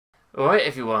Alright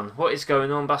everyone, what is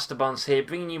going on? BusterBarnes here,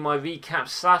 bringing you my recap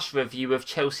slash review of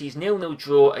Chelsea's 0-0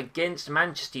 draw against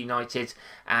Manchester United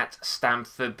at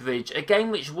Stamford Bridge. A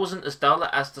game which wasn't as dull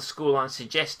as the scoreline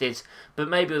suggested, but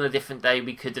maybe on a different day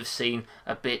we could have seen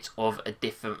a bit of a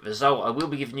different result. I will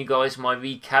be giving you guys my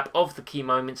recap of the key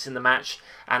moments in the match,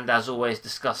 and as always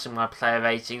discussing my player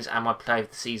ratings and my player of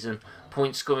the season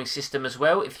point scoring system as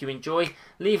well. If you enjoy,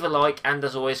 leave a like, and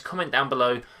as always comment down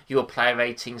below your player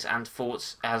ratings and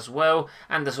thoughts as well,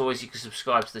 and as always you can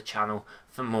subscribe to the channel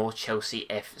for more Chelsea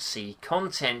FC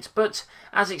content. But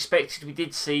as expected, we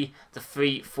did see the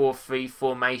 3-4-3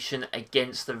 formation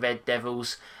against the Red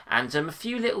Devils, and a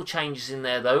few little changes in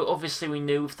there though. Obviously we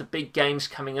knew with the big games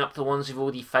coming up, the ones we've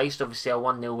already faced, obviously our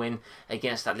 1-0 win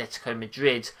against Atletico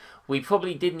Madrid, we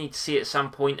probably did need to see at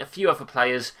some point a few other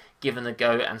players given a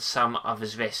go and some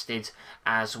others rested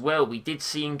as well. We did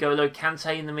see N'Golo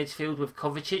Kante in the midfield with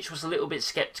Kovacic. Was a little bit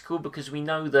sceptical because we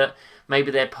know that maybe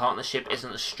their partnership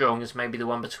isn't as strong as maybe the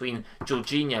one between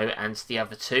Jorginho and the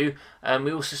other two.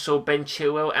 We also saw Ben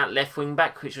Chilwell at left wing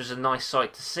back, which was a nice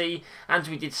sight to see, and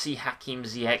we did see Hakim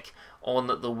Ziyech on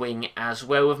the wing as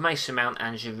well, with Mason Mount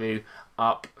and Giroud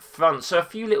up front. So a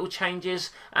few little changes,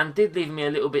 and did leave me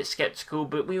a little bit sceptical,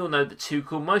 but we all know that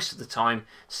Tuchel most of the time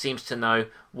seems to know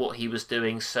what he was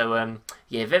doing. So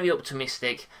yeah, very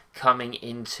optimistic coming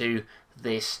into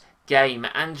this game.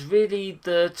 And really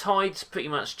the tides pretty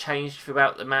much changed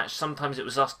throughout the match. Sometimes it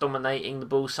was us dominating the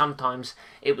ball, sometimes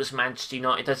it was Manchester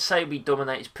United. I'd say we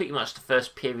dominated pretty much the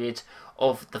first period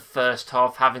of the first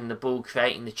half, having the ball,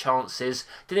 creating the chances.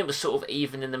 Then it was sort of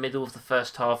even in the middle of the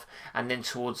first half, and then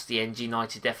towards the end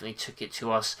United definitely took it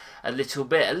to us a little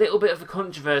bit. A little bit of a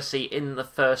controversy in the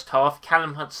first half.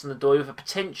 Callum Hudson-Odoi with a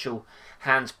potential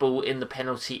handball in the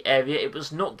penalty area. It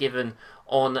was not given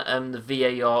on the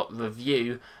VAR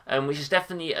review, which is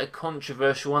definitely a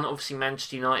controversial one. Obviously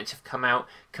Manchester United have come out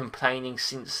complaining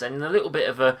since then in a little bit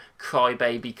of a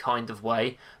crybaby kind of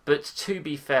way, but to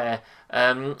be fair,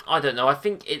 I don't know, I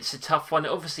think it's a tough one.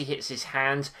 It obviously hits his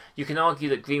hand. You can argue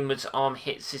that Greenwood's arm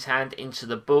hits his hand into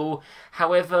the ball.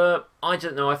 However, I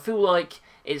don't know, I feel like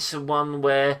it's a one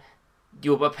where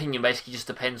your opinion basically just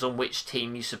depends on which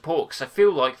team you support, because I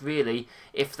feel like really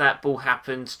if that ball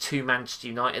happened to Manchester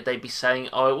United, they'd be saying,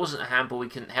 oh, it wasn't a handball, we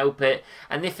couldn't help it.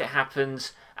 And if it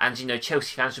happened, and you know,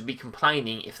 Chelsea fans would be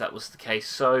complaining if that was the case.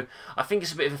 So I think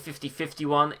it's a bit of a 50-50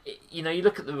 one. You know, you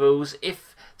look at the rules,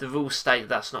 if the rules state that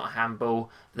that's not a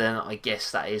handball, then I guess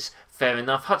that is fair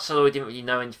enough. Hudson-Odoi didn't really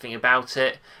know anything about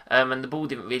it, and the ball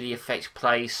didn't really affect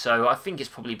play, so I think it's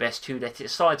probably best to let it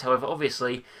slide. However,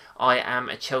 obviously I am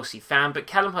a Chelsea fan, but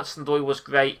Callum Hudson-Odoi was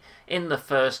great in the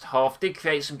first half, did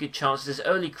create some good chances,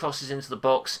 early crosses into the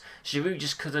box. Giroud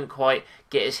just couldn't quite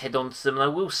get his head onto them, and I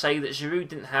will say that Giroud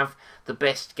didn't have the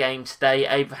best game today.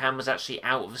 Abraham was actually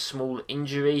out with a small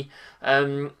injury,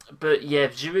 but yeah,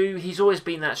 Giroud, he's always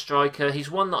been that striker.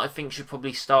 He's one that I think should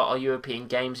probably start our European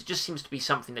games. It just seems to be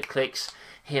something that clicks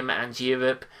him and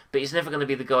Europe, but he's never going to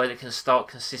be the guy that can start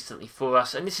consistently for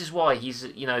us, and this is why he's,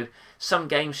 you know, some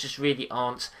games just really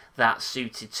aren't that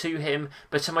suited to him.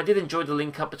 But I did enjoy the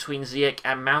link up between Ziyech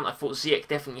and Mount. I thought Ziyech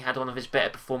definitely had one of his better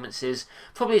performances,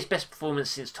 probably his best performance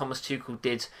since Thomas Tuchel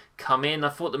did come in. I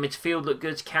thought the midfield looked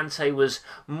good. Kante was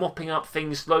mopping up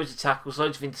things, loads of tackles,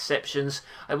 loads of interceptions.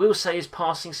 I will say his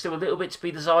passing still a little bit to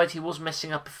be desired. He was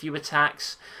messing up a few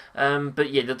attacks, but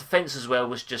yeah, the defence as well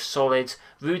was just solid.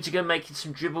 Rudiger making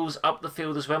some dribbles up the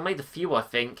field as well, made a few I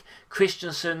think.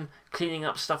 Christensen cleaning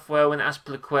up stuff well, and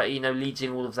Azpilicueta, you know,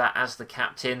 leading all of that as the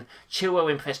captain.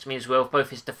 Chilwell impressed me as well,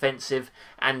 both his defensive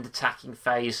and attacking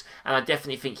phase, and I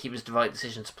definitely think he was the right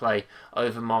decision to play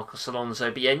over Marcos Alonso.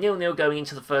 But yeah, 0-0 going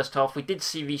into the first half. We did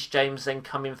see Reece James then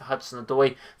come in for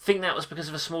Hudson-Odoi. Think that was because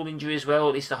of a small injury as well,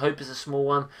 at least I hope it's a small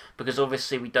one, because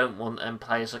obviously we don't want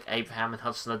players like Abraham and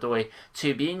Hudson-Odoi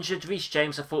to be injured. Reece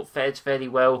James I thought fared fairly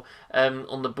well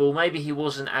on the ball. Maybe he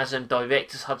wasn't as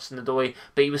direct as Hudson-Odoi,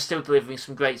 but he was still delivering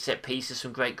some great set pieces,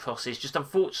 some great crosses. Just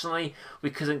unfortunately we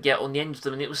couldn't get on the end of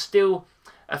them, and it was still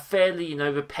a fairly, you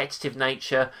know, repetitive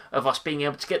nature of us being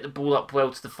able to get the ball up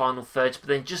well to the final third, but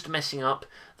then just messing up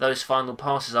those final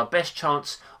passes. Our best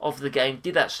chance of the game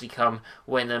did actually come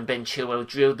when Ben Chilwell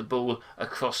drilled the ball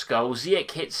across goal.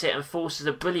 Ziyech hits it and forces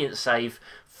a brilliant save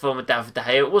from David De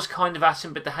Gea. It was kind of at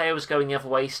him, but De Gea was going the other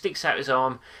way, sticks out his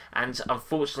arm, and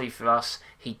unfortunately for us,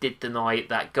 he did deny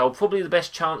that goal. Probably the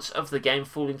best chance of the game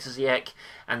falling to Ziyech,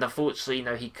 and unfortunately, you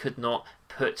know, he could not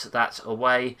put that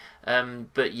away.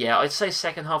 But yeah, I'd say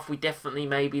second half we definitely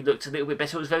maybe looked a little bit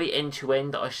better. It was very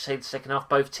end-to-end, I should say, the second half.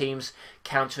 Both teams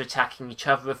counter-attacking each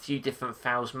other, a few different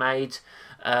fouls made.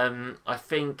 I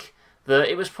think that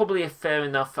it was probably fair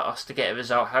enough for us to get a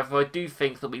result. However, I do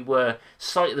think that we were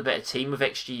slightly the better team. With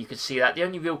XG, you could see that. The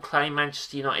only real claim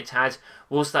Manchester United had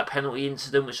was that penalty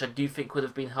incident, which I do think would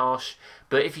have been harsh.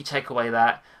 But if you take away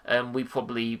that, we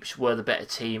probably were the better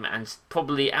team, and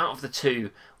probably out of the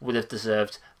two would have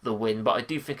deserved the win. But I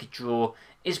do think a draw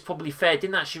is probably fair.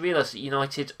 Didn't actually realise that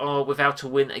United are without a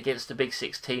win against the Big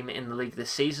Six team in the league this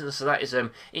season, so that is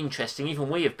interesting. Even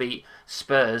we have beat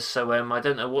Spurs, so I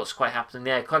don't know what's quite happening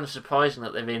there. Kind of surprising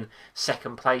that they're in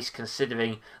second place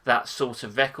considering that sort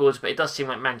of records, but it does seem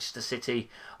like Manchester City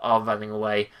are running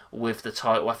away with the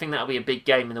title. I think that'll be a big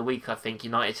game in a week. I think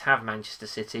United have Manchester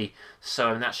City,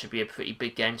 so that should be a pretty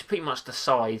big game to pretty much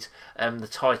decide the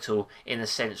title in a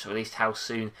sense, or at least how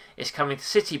soon it's coming to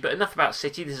City. But enough about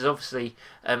City. This is obviously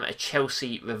a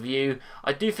Chelsea review.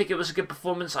 I do think it was a good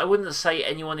performance. I wouldn't say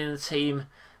anyone in the team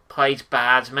played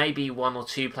bad. Maybe one or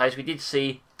two players. We did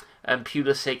see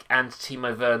Pulisic and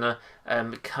Timo Werner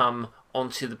come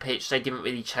onto the pitch. They didn't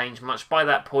really change much. By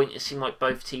that point, it seemed like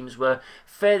both teams were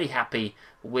fairly happy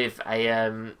with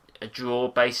a draw.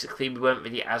 Basically, we weren't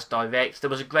really as direct. There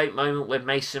was a great moment where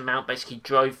Mason Mount basically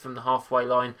drove from the halfway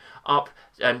line up,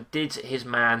 did his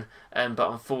man,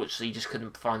 but unfortunately just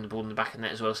couldn't find the ball in the back of the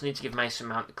net as well. So I need to give Mason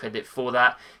Mount the credit for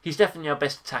that. He's definitely our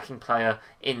best attacking player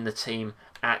in the team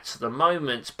at the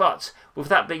moment. But with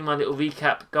that being my little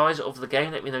recap, guys, of the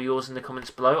game, let me know yours in the comments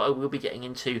below. I will be getting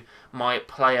into my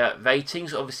player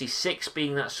ratings. Obviously 6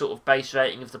 being that sort of base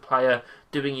rating of the player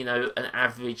doing, you know, an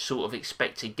average sort of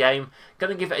expected game.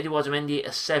 Going to give Eduardo Mendy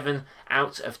a 7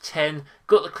 out of 10.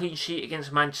 Got the clean sheet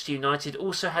against Manchester United.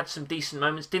 Also had some decent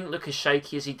moments. Didn't look as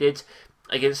shaky as he did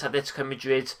against Atletico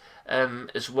Madrid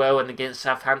as well, and against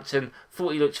Southampton.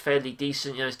 Thought he looked fairly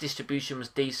decent. You know, his distribution was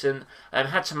decent.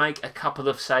 Had to make a couple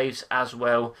of saves as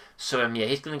well. So yeah,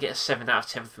 he's going to get a 7 out of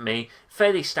 10 for me.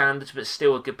 Fairly standard, but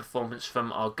still a good performance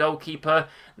from our goalkeeper.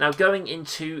 Now going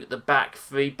into the back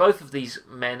three, both of these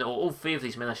men, or all three of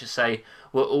these men I should say,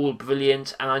 were all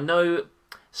brilliant. And I know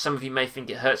some of you may think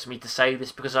it hurts me to say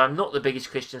this because I'm not the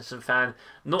biggest Christensen fan,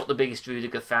 not the biggest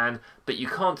Rudiger fan, but you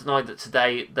can't deny that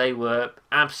today they were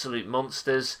absolute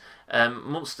monsters.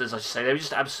 Monsters, I should say. They were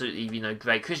just absolutely, you know,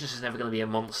 great. Christensen's never going to be a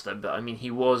monster, but I mean,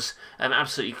 he was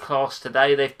absolutely class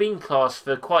today. They've been class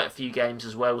for quite a few games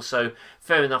as well, so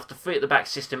fair enough. The three at the back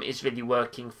system is really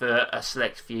working for a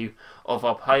select few of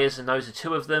our players, and those are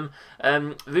 2 of them.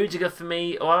 Rudiger for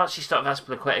me, or I'll actually start with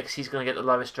Azpilicueta because he's going to get the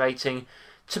lowest rating.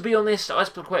 To be honest,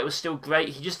 Azpilicueta was still great.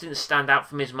 He just didn't stand out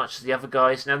for me as much as the other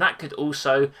guys. Now, that could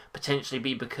also potentially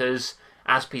be because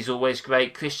Azpi's always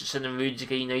great. Christensen and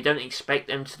Rudiger, you know, you don't expect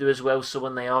them to do as well, so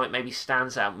when they are, it maybe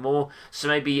stands out more. So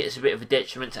maybe it's a bit of a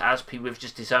detriment to Azpi with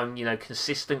just his own, you know,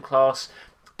 consistent class.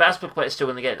 But Azpilicueta is still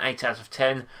going to get an 8 out of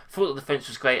 10. Thought the defence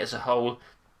was great as a whole.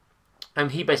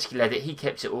 He basically led it. He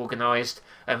kept it organised.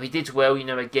 He did well, you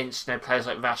know, against, you know, players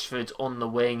like Rashford on the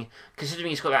wing. Considering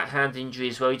he's got that hand injury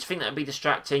as well, you'd think that would be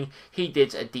distracting. He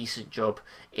did a decent job,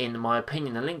 in my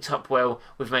opinion, and linked up well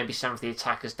with maybe some of the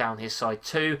attackers down his side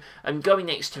too. And going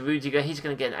next to Rudiger, he's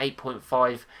going to get an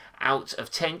 8.5 out of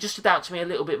 10. Just stood out to me a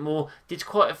little bit more. Did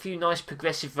quite a few nice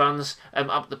progressive runs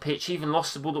up the pitch. Even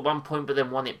lost the ball at one point, but then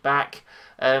won it back.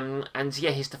 And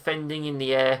yeah, his defending in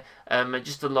the air,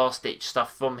 just the last ditch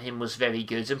stuff from him was very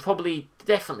good, and probably,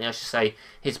 definitely I should say,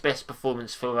 his best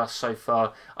performance for us so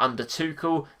far under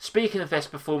Tuchel. Speaking of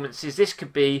best performances, this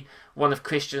could be one of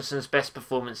Christensen's best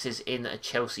performances in a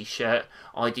Chelsea shirt.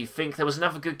 I do think there was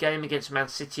another good game against Man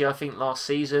City, I think, last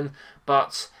season,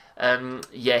 but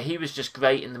yeah, he was just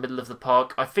great in the middle of the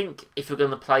park. I think if you're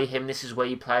going to play him, this is where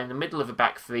you play in the middle of a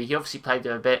back three. He obviously played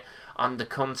there a bit under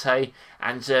Conte,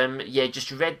 and yeah,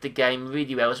 just read the game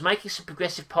really well. Was making some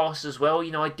progressive passes as well.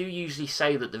 You know, I do usually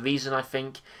say that the reason I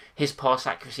think his pass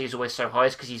accuracy is always so high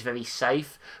is because he's very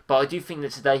safe, but I do think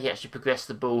that today he actually progressed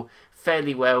the ball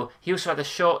fairly well. He also had a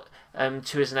shot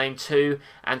to his name too,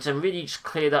 and really just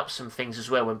cleared up some things as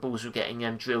well when balls were getting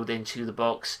drilled into the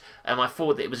box. I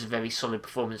thought that it was a very solid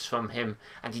performance from him,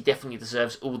 and he definitely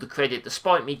deserves all the credit,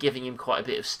 despite me giving him quite a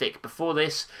bit of stick before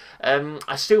this.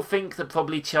 I still think that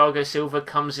probably Thiago Silva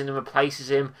comes in and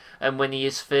replaces him when he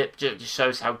is fit. Just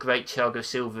shows how great Thiago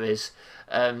Silva is.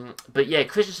 But yeah,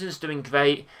 Christensen's doing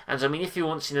great, and I mean, if he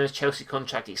wants, you know, his Chelsea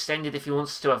contract extended, if he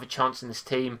wants to still have a chance in this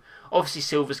team, obviously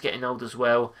Silva's getting old as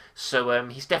well, so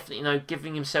he's definitely, you know,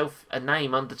 giving himself a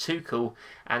name under Tuchel,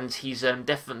 and he's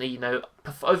definitely, you know,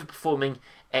 overperforming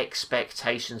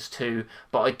expectations too,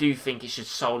 but I do think it should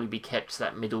solely be kept to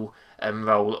that middle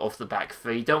role of the back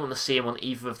three. Don't want to see him on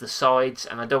either of the sides,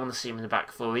 and I don't want to see him in the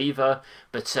back four either,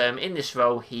 but in this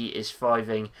role he is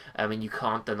thriving, and you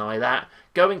can't deny that.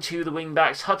 Going to the wing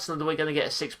backs, Hudson-Odoi going to get a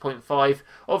 6.5.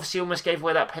 Obviously almost gave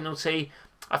away that penalty.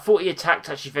 I thought he attacked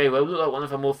actually very well. Looked like one of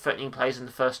the more threatening players in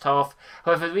the first half.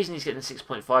 However, the reason he's getting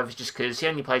 6.5 is just because he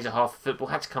only plays a half of football,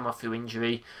 had to come off through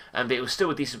injury, but it was still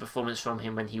a decent performance from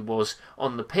him when he was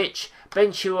on the pitch.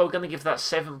 Ben Chilwell going to give that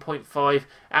 7.5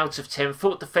 out of 10.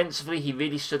 Thought defensively he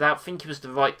really stood out. Think it was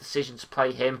the right decision to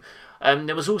play him.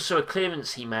 There was also a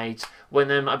clearance he made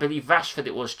when I believe Rashford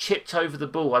it was chipped over the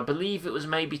ball. I believe it was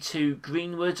maybe to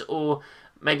Greenwood or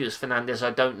maybe it was Fernandes, I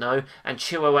don't know, and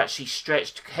Chilwell actually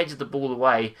stretched, headed the ball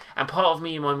away, and part of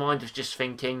me in my mind was just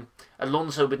thinking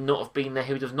Alonso would not have been there,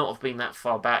 he would not have been that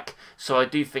far back, so I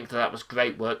do think that was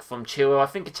great work from Chilwell. I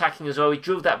think attacking as well, he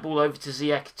drilled that ball over to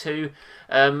Ziyech too.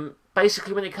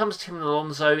 Basically when it comes to him and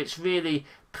Alonso, it's really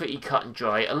pretty cut and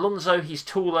dry. Alonso, he's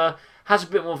taller, has a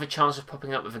bit more of a chance of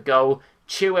popping up with a goal.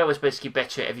 Chilwell is basically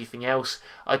better at everything else.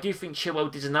 I do think Chilwell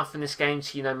did enough in this game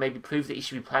to, maybe prove that he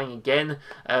should be playing again.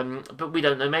 But we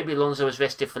don't know. Maybe Alonso was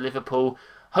rested for Liverpool.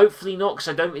 Hopefully not, because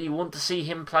I don't really want to see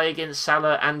him play against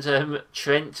Salah and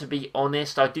Trent, to be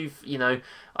honest. I do,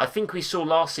 I think we saw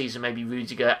last season maybe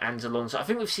Rudiger and Alonso. I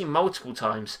think we've seen multiple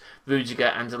times Rudiger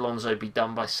and Alonso be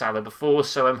done by Salah before.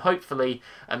 So hopefully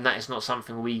that is not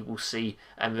something we will see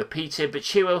repeated. But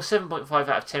Chilwell, 7.5 out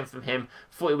of 10 from him.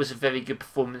 Thought it was a very good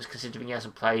performance considering he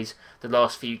hasn't played the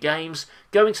last few games.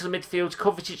 Going to the midfield,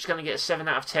 Kovacic is going to get a 7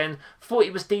 out of 10. Thought he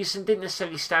was decent, didn't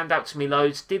necessarily stand out to me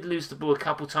loads. Did lose the ball a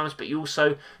couple times, but he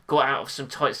also got out of some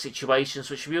tight situations,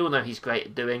 which we all know he's great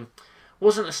at doing.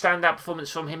 Wasn't a standout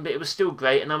performance from him, but it was still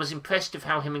great, and I was impressed with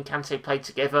how him and Kante played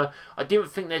together. I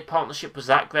didn't think their partnership was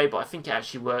that great, but I think it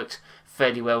actually worked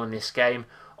fairly well in this game.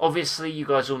 Obviously, you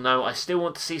guys all know I still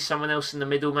want to see someone else in the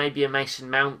middle, maybe a Mason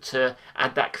Mount to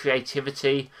add that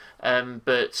creativity.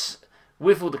 But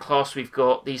with all the class we've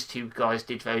got, these two guys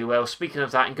did very well. Speaking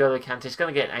of that, N'Golo Kante is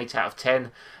going to get an 8 out of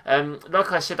 10.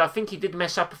 Like I said, I think he did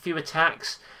mess up a few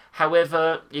attacks.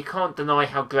 However, you can't deny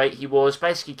how great he was.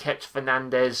 Basically kept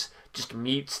Fernandes just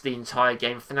mute the entire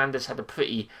game. Fernandes had a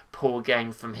pretty poor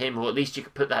game from him, or at least you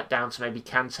could put that down to maybe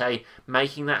Kante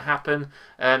making that happen.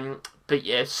 But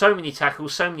yeah, so many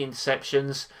tackles, so many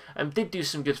interceptions, and did do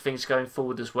some good things going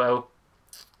forward as well.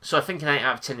 So I think an 8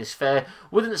 out of 10 is fair.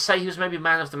 Wouldn't say he was maybe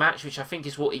man of the match, which I think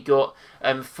is what he got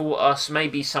for us.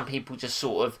 Maybe some people just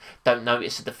sort of don't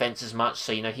notice the defence as much,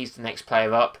 so he's the next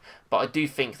player up. But I do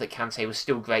think that Kante was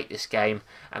still great this game,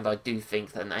 and I do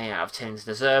think that an 8 out of 10 is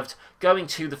deserved. Going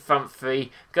to the front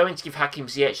three, going to give Hakim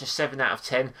Ziyech a 7 out of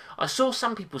 10. I saw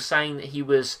some people saying that he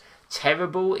was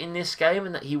terrible in this game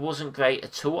and that he wasn't great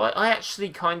at all. I actually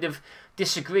kind of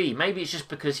disagree. Maybe it's just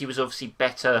because he was obviously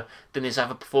better than his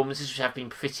other performances, which have been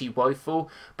pretty woeful.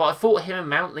 But I thought him and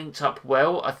Mount linked up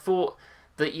well. I thought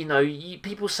that,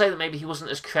 people say that maybe he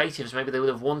wasn't as creative as maybe they would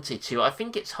have wanted to. I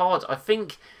think it's hard. I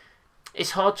think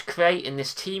it's hard to create in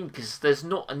this team because there's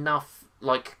not enough,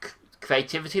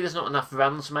 creativity. There's not enough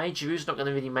runs made. Giroud's not going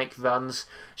to really make runs.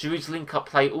 Giroud's link-up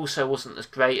play also wasn't as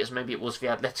great as maybe it was for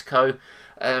Atletico.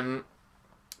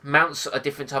 Mount's a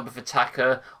different type of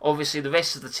attacker. Obviously, the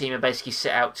rest of the team are basically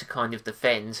set out to kind of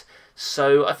defend.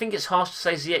 So I think it's harsh to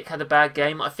say Ziyech had a bad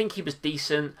game. I think he was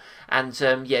decent. And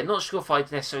yeah, not sure if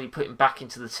I'd necessarily put him back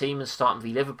into the team and start him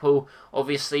v Liverpool,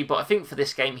 obviously. But I think for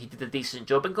this game, he did a decent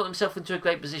job and got himself into a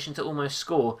great position to almost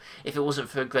score if it wasn't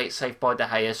for a great save by De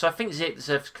Gea. So I think Ziyech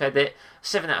deserves credit.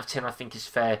 7 out of 10 I think is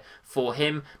fair for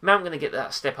him. Mount going to get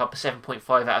that step up, a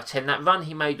 7.5 out of 10. That run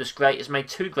he made was great. He's made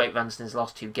 2 great runs in his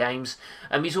last 2 games.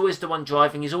 He's always the one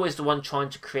driving. He's always the one trying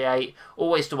to create.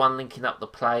 Always the one linking up the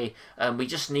play. We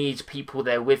just need people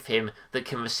there with him that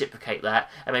can reciprocate that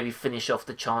and maybe finish off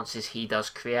the chances he does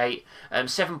create.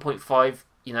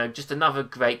 7.5, just another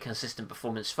great consistent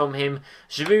performance from him.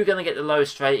 Giroud going to get the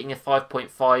lowest rating, a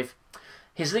 5.5.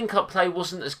 His link-up play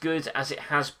wasn't as good as it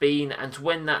has been, and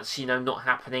when that's, not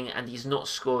happening and he's not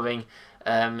scoring,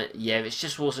 yeah, it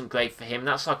just wasn't great for him.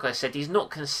 That's like I said, he's not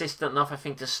consistent enough, I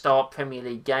think, to start Premier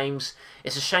League games.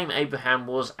 It's a shame Abraham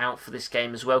was out for this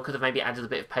game as well. Could have maybe added a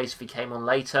bit of pace if he came on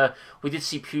later. We did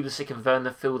see Pulisic and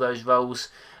Werner fill those roles.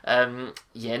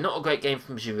 Yeah, not a great game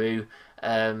from Giroud.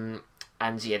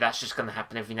 And yeah, that's just going to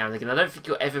happen every now and again. I don't think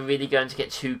you're ever really going to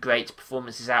get 2 great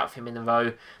performances out of him in a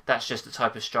row. That's just the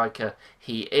type of striker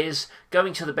he is.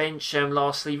 Going to the bench,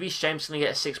 lastly, Reece James going to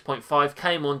get a 6.5.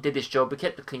 Came on, did his job, he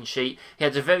kept the clean sheet. He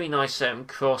had a very nice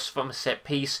cross from a set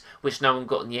piece, which no one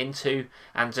got in the end to.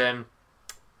 And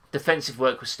defensive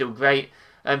work was still great.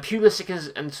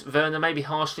 Pulisic and Werner maybe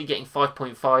harshly getting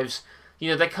 5.5s. You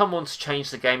know, they come on to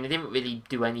change the game. They didn't really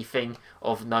do anything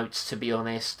of note, to be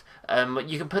honest.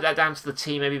 You can put that down to the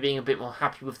team maybe being a bit more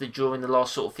happy with the draw in the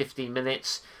last sort of 15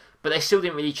 minutes. But they still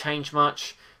didn't really change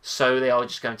much. So they are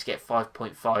just going to get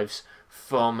 5.5s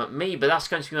from me. But that's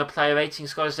going to be my player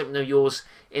ratings, guys. Let me know yours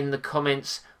in the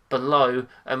comments below.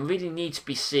 Really need to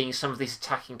be seeing some of these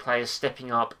attacking players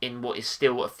stepping up in what is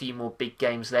still a few more big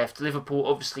games left. Liverpool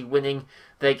obviously winning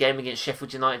their game against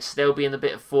Sheffield United, so they'll be in a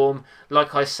bit of form.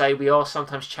 Like I say, we are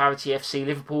sometimes charity FC.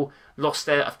 Liverpool lost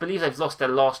I believe they've lost their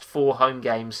last 4 home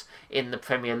games in the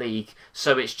Premier League.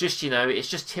 So it's just, you know, it's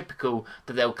just typical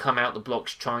that they'll come out the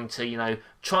blocks trying to, you know,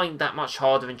 trying that much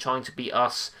harder and trying to beat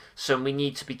us. So we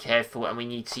need to be careful and we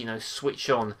need to, you know, switch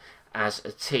on as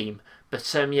a team. But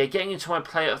yeah, getting into my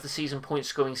player of the season point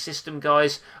scoring system,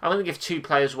 guys, I'm going to give 2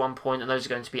 players 1 point, and those are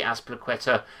going to be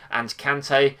Azpilicueta and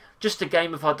Kante. Just a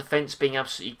game of our defence being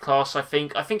absolutely class, I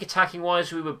think. I think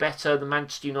attacking-wise, we were better than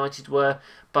Manchester United were,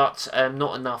 but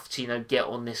not enough to, you know, get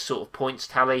on this sort of points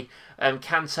tally.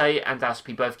 Kante and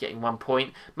Azpi both getting 1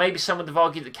 point. Maybe some would have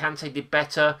argued that Kante did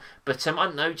better, but I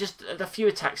don't know, just a few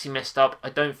attacks he messed up. I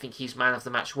don't think he's man of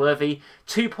the match worthy.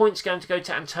 2 points going to go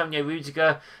to Antonio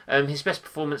Rudiger. His best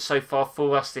performance so far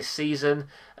for us this season.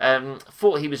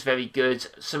 Thought he was very good.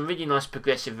 Some really nice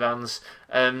progressive runs.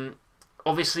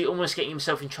 Obviously, almost getting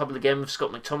himself in trouble again with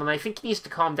Scott McTominay. I think he needs to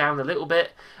calm down a little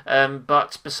bit.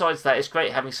 But besides that, it's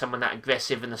great having someone that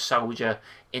aggressive and a soldier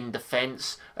in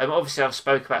defence. Obviously, I've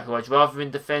spoke about who I'd rather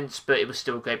in defence, but it was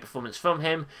still a great performance from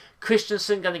him.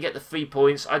 Christensen going to get the 3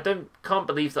 points. I can't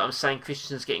believe that I'm saying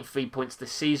Christensen's getting 3 points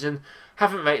this season.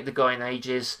 Haven't rated the guy in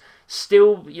ages.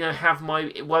 Still, you know, have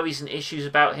my worries and issues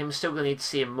about him. Still going to need to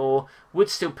see him more. Would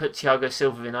still put Thiago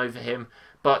Silva in over him.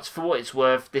 But for what it's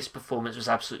worth, this performance was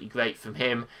absolutely great from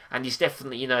him. And he's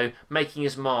definitely, you know, making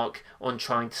his mark on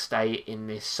trying to stay in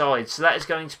this side. So that is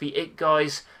going to be it,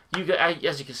 guys.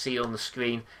 As you can see on the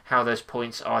screen, how those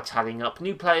points are tallying up.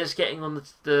 New players getting on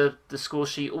the score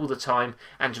sheet all the time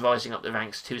and rising up the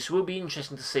ranks too. So it will be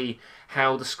interesting to see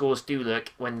how the scores do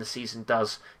look when the season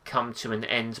does come to an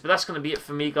end. But that's going to be it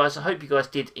for me, guys. I hope you guys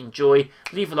did enjoy.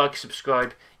 Leave a like,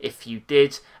 subscribe if you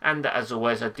did. And as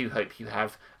always, I do hope you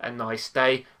have a nice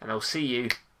day. And I'll see you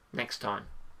next time.